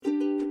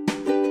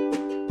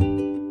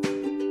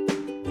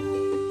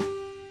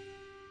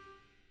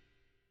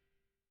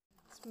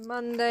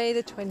Monday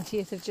the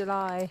 20th of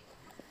July.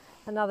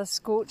 Another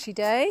scorchy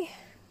day.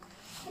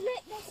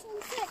 Look, there's some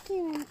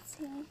documents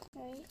here.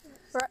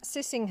 We're at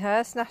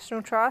Sissinghurst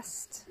National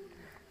Trust.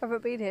 I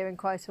haven't been here in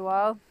quite a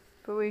while,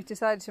 but we've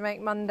decided to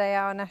make Monday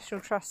our National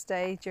Trust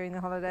Day during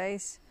the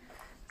holidays.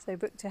 So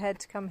booked ahead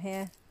to come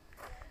here.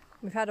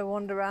 We've had a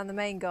wander around the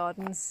main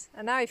gardens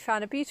and now we've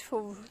found a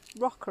beautiful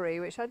rockery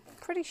which I'm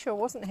pretty sure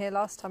wasn't here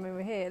last time we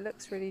were here. It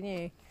looks really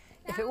new.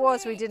 If it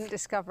was, we didn't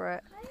discover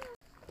it.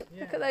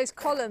 Look at those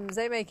columns,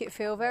 they make it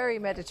feel very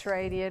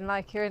Mediterranean,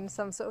 like you're in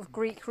some sort of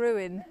Greek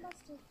ruin.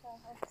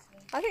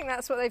 I think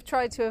that's what they've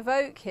tried to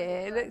evoke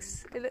here. It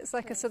looks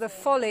like a sort of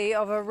folly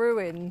of a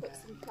ruin.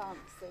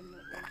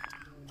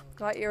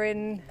 Like you're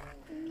in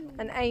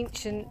an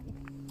ancient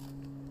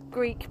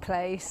Greek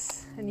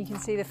place and you can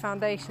see the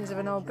foundations of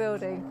an old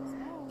building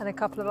and a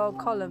couple of old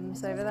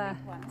columns over there.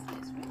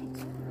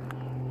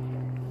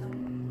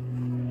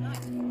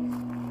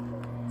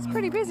 It's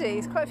pretty busy,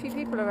 there's quite a few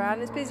people around.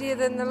 It's busier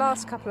than the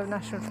last couple of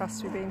National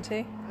Trusts we've been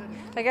to.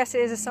 I guess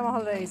it is the summer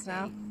holidays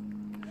now.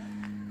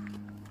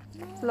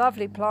 It's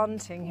lovely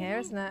planting here,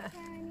 isn't it?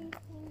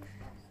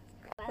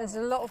 There's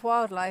a lot of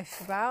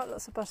wildlife about,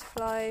 lots of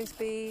butterflies,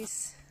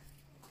 bees.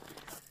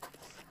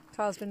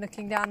 Carl's been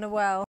looking down the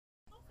well.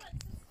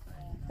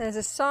 There's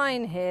a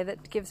sign here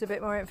that gives a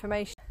bit more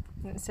information.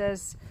 And it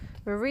says,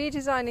 we're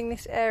redesigning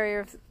this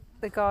area of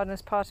the garden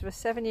as part of a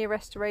 7-year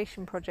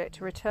restoration project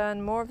to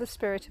return more of the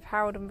spirit of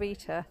Harold and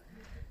Vita,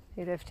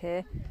 who lived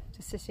here,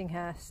 to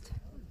Sissinghurst.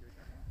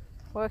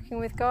 Working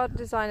with garden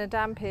designer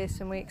Dan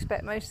Pearson, we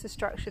expect most of the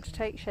structure to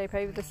take shape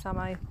over the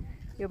summer.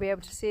 You'll be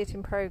able to see it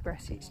in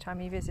progress each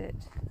time you visit.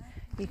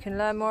 You can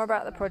learn more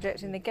about the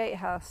project in the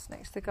gatehouse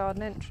next to the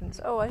garden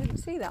entrance. Oh, I didn't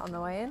see that on the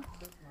way in.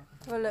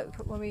 Have a look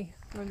when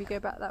we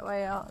go back that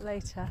way out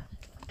later.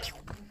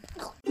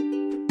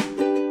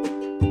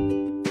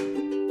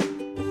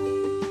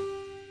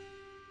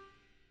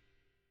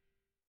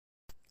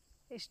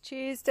 It's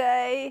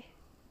Tuesday,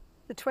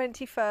 the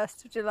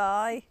 21st of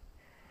July.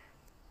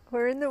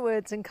 We're in the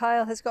woods and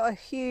Kyle has got a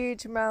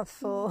huge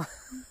mouthful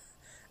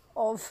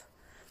of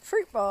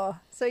fruit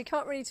bar, so he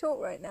can't really talk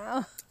right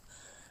now.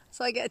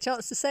 So I get a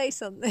chance to say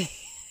something.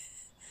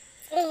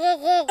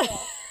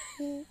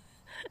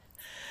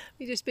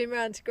 We've just been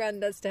round to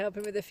Grandad's to help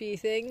him with a few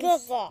things.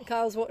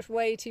 Kyle's watched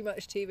way too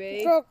much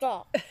TV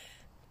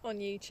on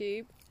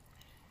YouTube.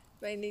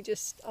 Mainly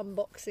just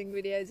unboxing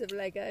videos of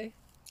Lego.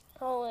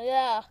 Oh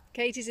yeah.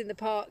 Katie's in the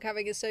park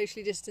having a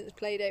socially distanced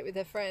play date with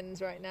her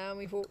friends right now and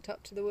we've walked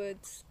up to the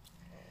woods.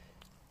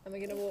 And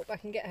we're going to walk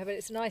back and get her, but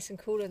it's nice and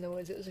cool in the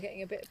woods. It was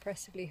getting a bit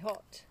oppressively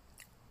hot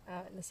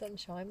out in the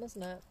sunshine,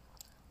 wasn't it?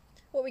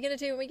 What are we going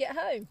to do when we get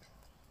home?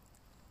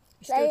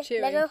 Play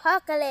Lego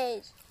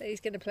Hercules. He's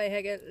going to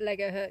play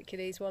Lego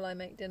Hercules while I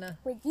make dinner.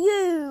 With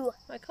you.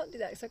 I can't do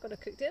that because I've got to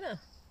cook dinner.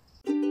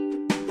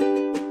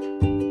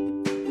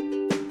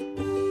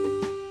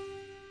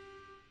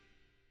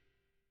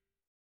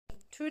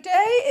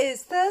 Today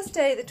is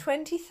Thursday the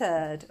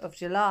 23rd of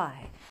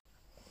July.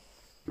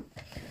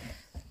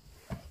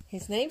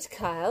 His name's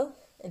Kyle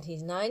and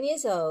he's 9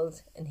 years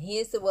old and he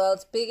is the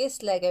world's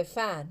biggest Lego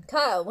fan.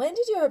 Kyle, when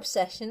did your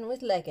obsession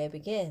with Lego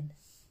begin?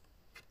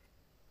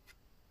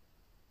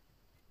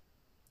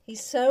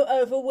 He's so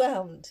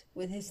overwhelmed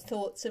with his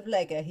thoughts of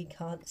Lego he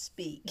can't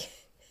speak.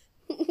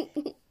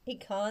 He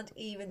can't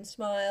even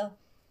smile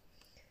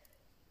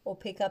or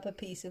pick up a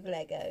piece of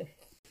Lego.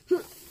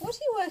 What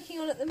are you working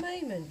on at the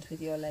moment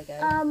with your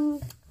Lego?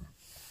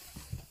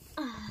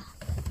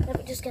 Let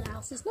me just get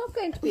out. It's not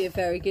going to be a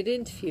very good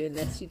interview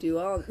unless you do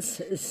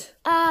answers.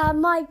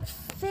 My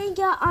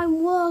figure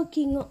I'm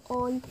working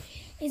on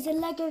is a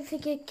Lego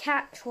figure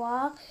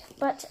Quechua,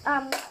 but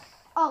I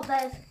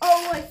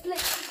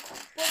flipped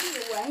the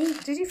body away.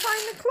 Did you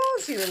find the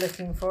claws you were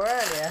looking for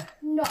earlier?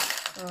 No.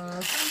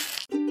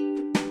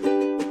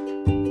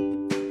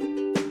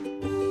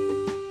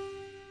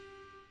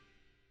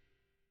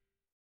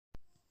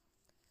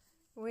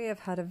 We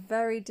have had a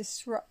very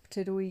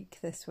disrupted week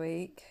this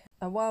week.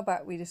 A while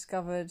back we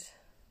discovered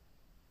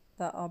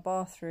that our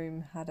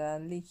bathroom had a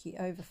leaky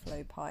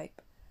overflow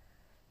pipe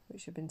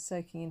which had been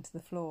soaking into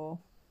the floor.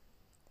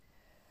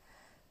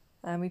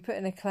 And we put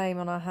in a claim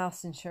on our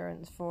house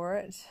insurance for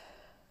it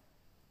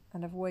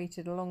and have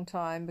waited a long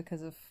time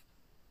because of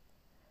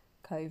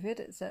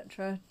COVID,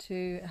 etc.,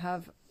 to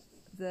have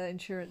the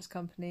insurance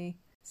company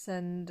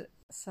send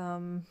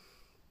some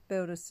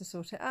builders to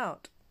sort it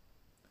out.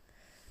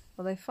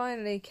 Well, they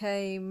finally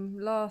came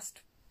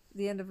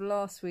the end of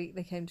last week.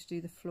 They came to do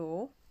the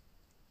floor,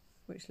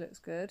 which looks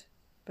good,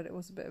 but it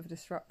was a bit of a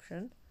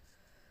disruption.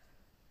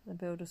 The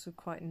builders were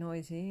quite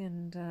noisy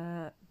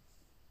and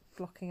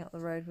blocking up the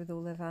road with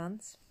all their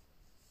vans.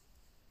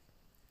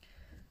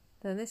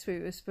 Then this week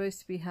we were supposed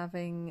to be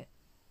having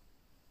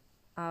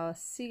our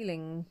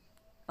ceiling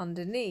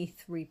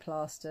underneath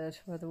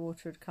replastered where the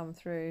water had come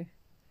through.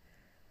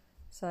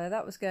 So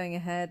that was going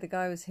ahead. The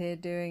guy was here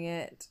doing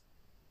it.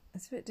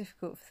 It's a bit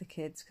difficult for the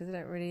kids because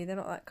they're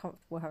not that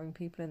comfortable having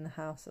people in the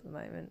house at the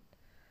moment,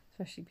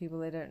 especially people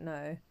they don't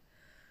know.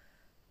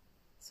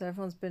 So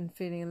everyone's been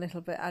feeling a little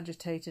bit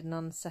agitated and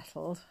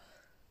unsettled.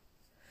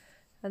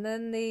 And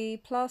then the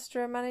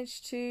plasterer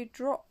managed to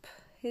drop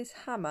his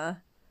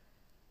hammer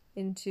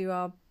into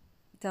our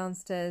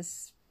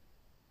downstairs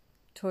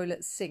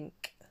toilet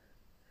sink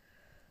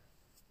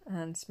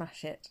and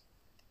smash it.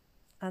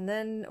 And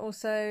then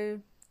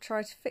also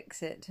try to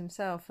fix it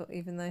himself,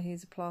 even though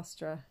he's a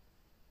plasterer,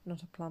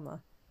 not a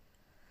plumber.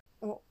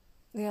 What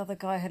the other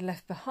guy had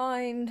left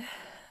behind,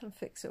 and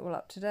fix it all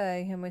up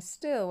today, and we're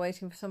still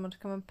waiting for someone to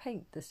come and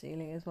paint the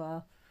ceiling as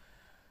well.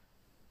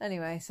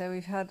 Anyway, so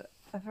we've had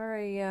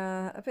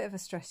a bit of a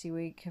stressy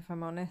week, if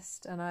I'm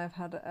honest, and I've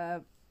had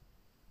a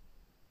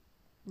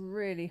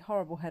really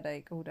horrible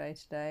headache all day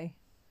today.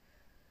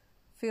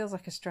 Feels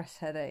like a stress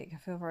headache. I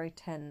feel very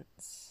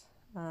tense,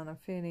 and I'm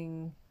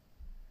feeling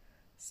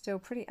still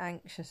pretty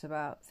anxious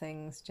about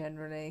things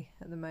generally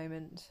at the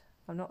moment.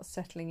 I'm not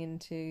settling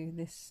into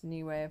this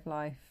new way of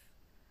life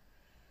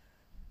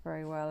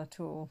very well at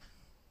all.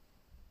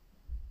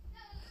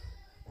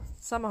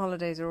 Summer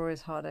holidays are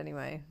always hard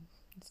anyway.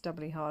 It's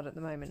doubly hard at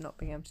the moment not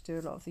being able to do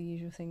a lot of the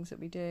usual things that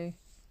we do.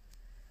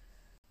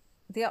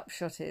 The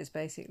upshot is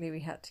basically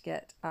we had to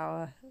get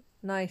our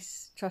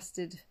nice,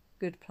 trusted,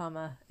 good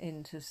plumber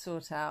in to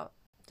sort out.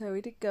 So we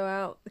did go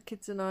out, the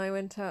kids and I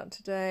went out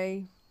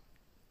today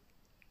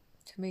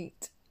to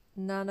meet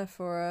Nana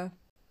for a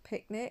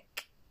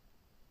picnic,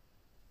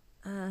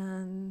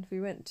 and we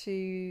went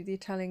to the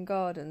Italian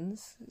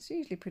Gardens. It's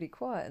usually pretty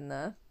quiet in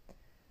there,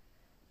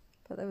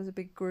 but there was a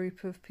big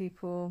group of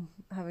people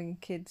having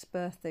a kid's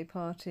birthday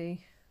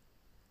party,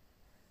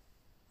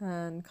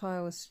 and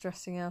Kyle was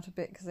stressing out a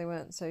bit because they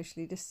weren't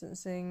socially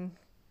distancing.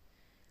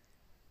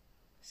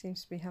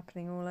 Seems to be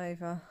happening all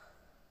over.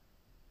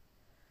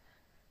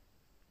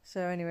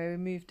 So anyway, we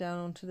moved down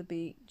onto the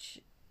beach.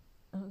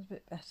 That was a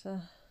bit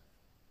better.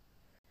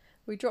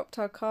 We dropped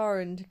our car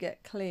in to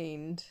get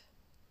cleaned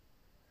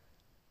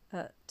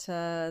at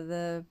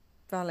the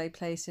Valet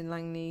Place in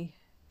Langley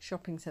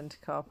Shopping Centre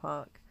car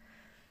park.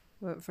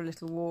 We went for a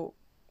little walk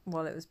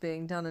while it was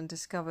being done and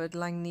discovered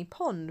Langley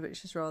Pond,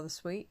 which is rather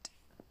sweet.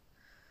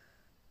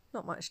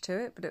 Not much to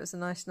it, but it was a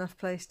nice enough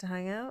place to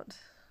hang out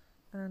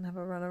and have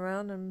a run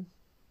around and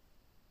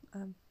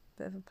a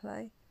bit of a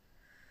play.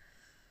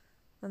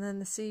 And then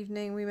this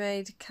evening we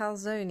made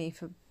calzone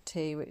for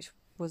tea, which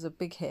was a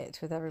big hit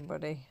with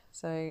everybody.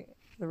 So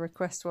the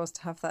request was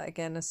to have that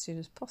again as soon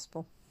as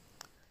possible.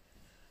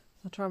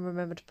 I'll try and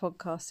remember to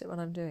podcast it when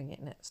I'm doing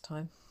it next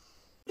time.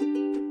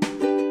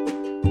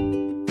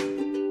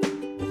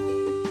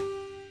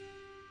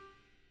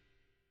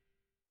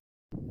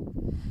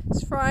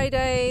 It's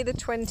Friday the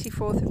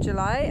 24th of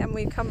July and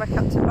we've come back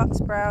up to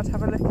Buttsbrough to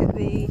have a look at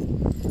the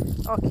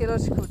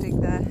archaeological dig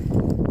there.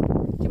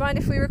 Do you mind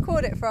if we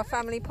record it for our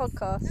family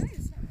podcast? No,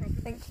 it's not a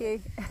problem. Thank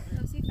you. So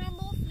we found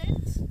more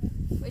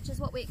flint, which is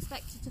what we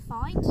expected to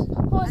find.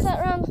 What's that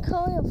round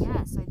coil?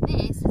 Yeah, so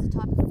this is a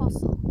type of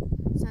fossil.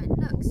 So it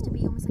looks to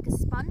be almost like a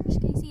sponge.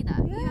 Can you see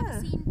that? Yeah. Have you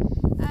ever seen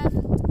kind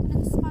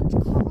of the sponge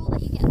coral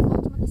that you get at the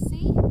bottom of the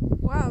sea?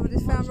 Wow, but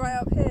it's found right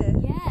up here.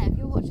 Yeah, if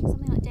you're watching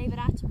something like David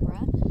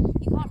Attenborough,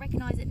 you can't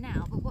recognise it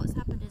now, but what's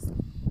happened is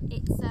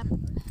it's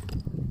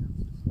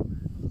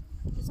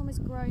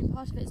almost grown,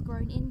 part of it's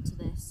grown into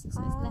this,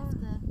 so it's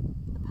left the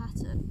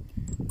pattern.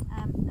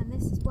 And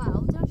this as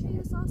well, did I show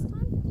you this last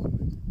time?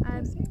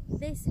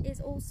 This is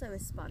also a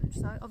sponge,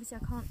 so obviously I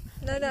can't...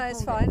 No,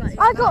 it's fine.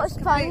 I got a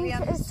Completely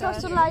sponge. It's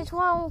just a understand. nice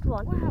round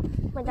one. Wow.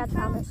 My dad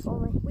found it for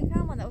me. We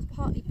found one that was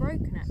partly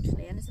broken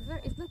actually, and it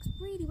looks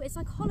really weird. It's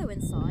like hollow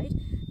inside,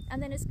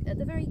 and then it's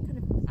the very kind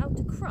of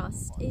outer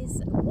crust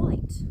is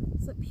white.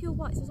 It's like pure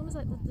white, so it's almost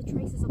like the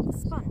traces of the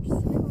sponge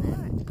still in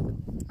there.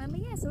 But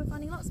yeah, so we're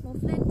finding lots more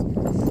flint. So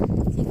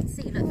you can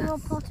see, look, More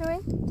that's pottery?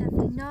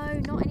 definitely no,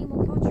 not any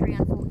more pottery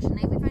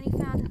unfortunately. We've only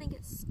found, I think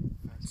it's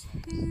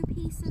 2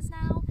 pieces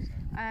now.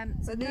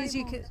 So But these, no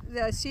you more. can,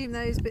 I assume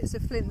those bits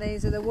of flint,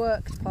 these are the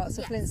worked parts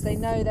of Yes. flints. They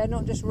know they're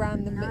not just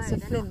random No, bits of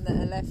they're flint that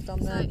are left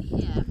on So there.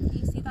 here,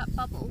 you see that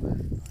bubble?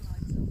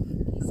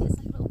 You see it's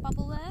like a little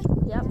bubble there?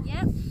 Yep.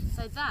 Yeah.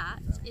 So that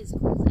is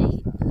called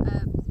a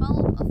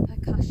bulb of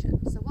percussion.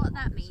 So what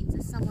that means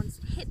is someone's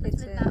hit the Hit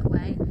flint it. that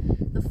way,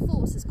 the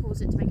force has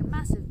caused it to make a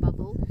massive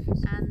bubble,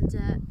 and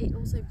it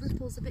also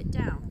ripples a bit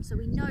down. So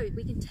we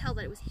can tell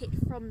that it was hit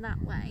from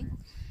that way.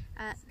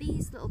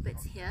 These little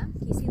bits here,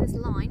 you see this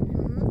line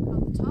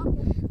on the top?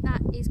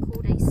 That is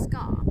called a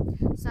scar.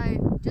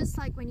 So just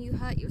like when you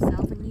hurt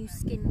yourself and new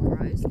skin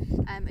grows,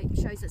 it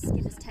shows that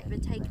skin has been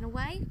taken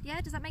away.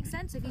 Yeah, does that make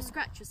sense? If you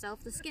scratch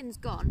yourself, the skin's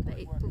gone, but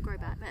it will grow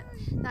back. But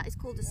that is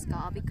called a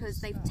scar because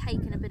they've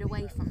taken a bit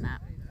away from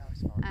that.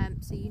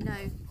 So you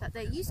know that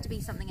there used to be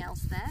something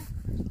else there,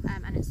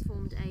 and it's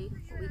formed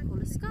what we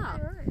call a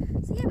scar.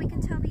 So yeah, we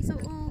can tell these are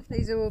all...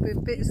 These are all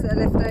good bits that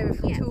are left over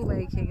from Yeah. tool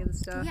making and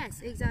stuff.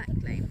 Yes,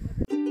 exactly.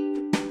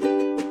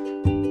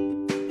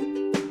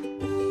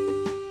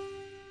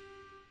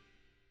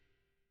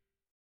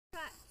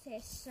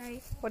 So,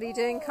 What are you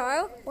doing,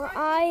 Kyle? well,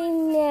 I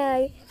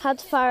know how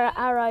to fire an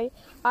arrow.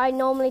 I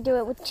normally do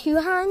it with 2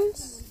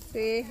 hands Do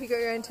you? You got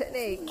your own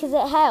technique? because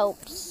it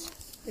helps.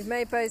 We've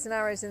made bows and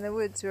arrows in the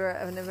woods. We were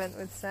at an event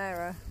with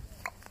Sarah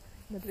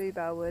in the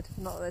Bluebell Wood.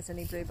 Not that there's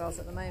any bluebells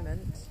at the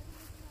moment.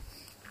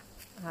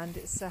 And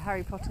it's a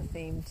Harry Potter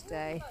themed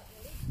day.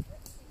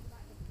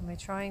 And we're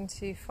trying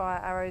to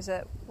fire arrows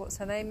at, what's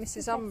her name?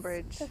 Mrs.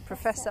 Umbridge.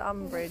 Professor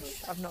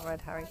Umbridge. I've not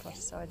read Harry Potter,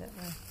 so I don't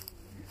know.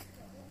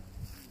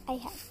 I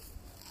have.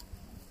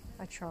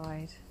 I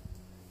tried.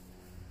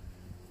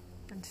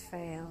 And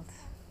failed.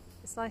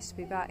 It's nice to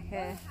be back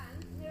here.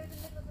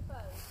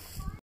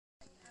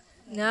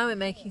 Now we're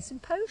making some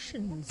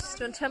potions. Do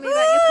you want to tell me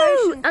about your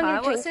potion, I'm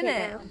Kyle? gonna What's in drink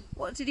it it? now.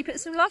 What did you put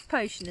some love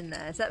potion in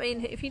there? Does that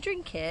mean if you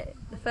drink it,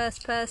 the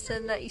first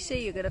person that you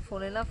see you're going to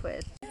fall in love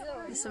with?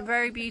 There's some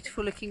very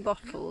beautiful looking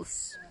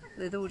bottles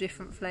with all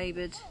different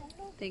flavoured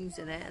things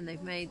in it, and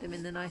they've made them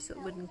in the nice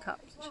little wooden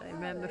cups, which I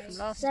remember from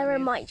last Sarah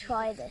time. might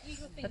try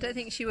this. I don't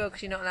think she will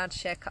because you're not allowed to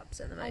share cups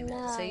at the moment.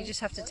 know. So you just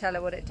have to tell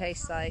her what it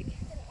tastes like.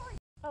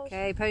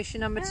 Okay,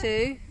 potion number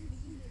 2.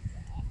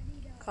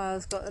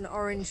 Kyle's got an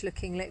orange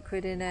looking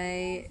liquid in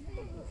a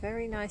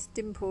very nice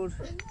dimpled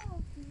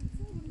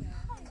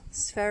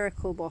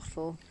spherical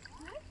bottle.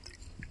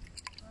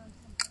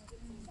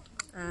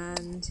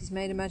 And he's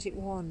made a magic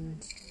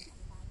wand.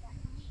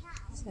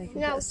 So you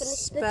can Now put a finish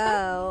the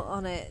spell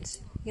on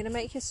it. You gonna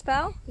make your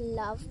spell?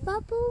 Love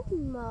bubble,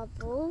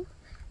 mubble.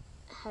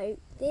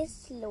 Hope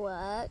this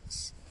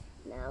works.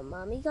 Now,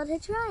 Mummy, gotta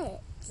try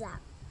it.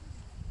 Zap.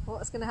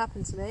 What's gonna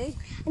happen to me?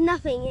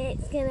 Nothing.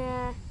 It's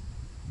gonna.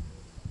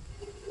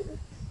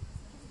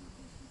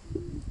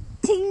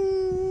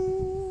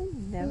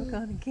 Ting! Never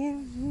gonna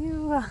give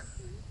you up.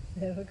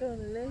 Never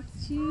gonna let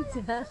you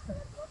down.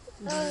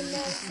 Oh no,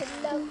 it's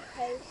a love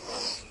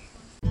potion.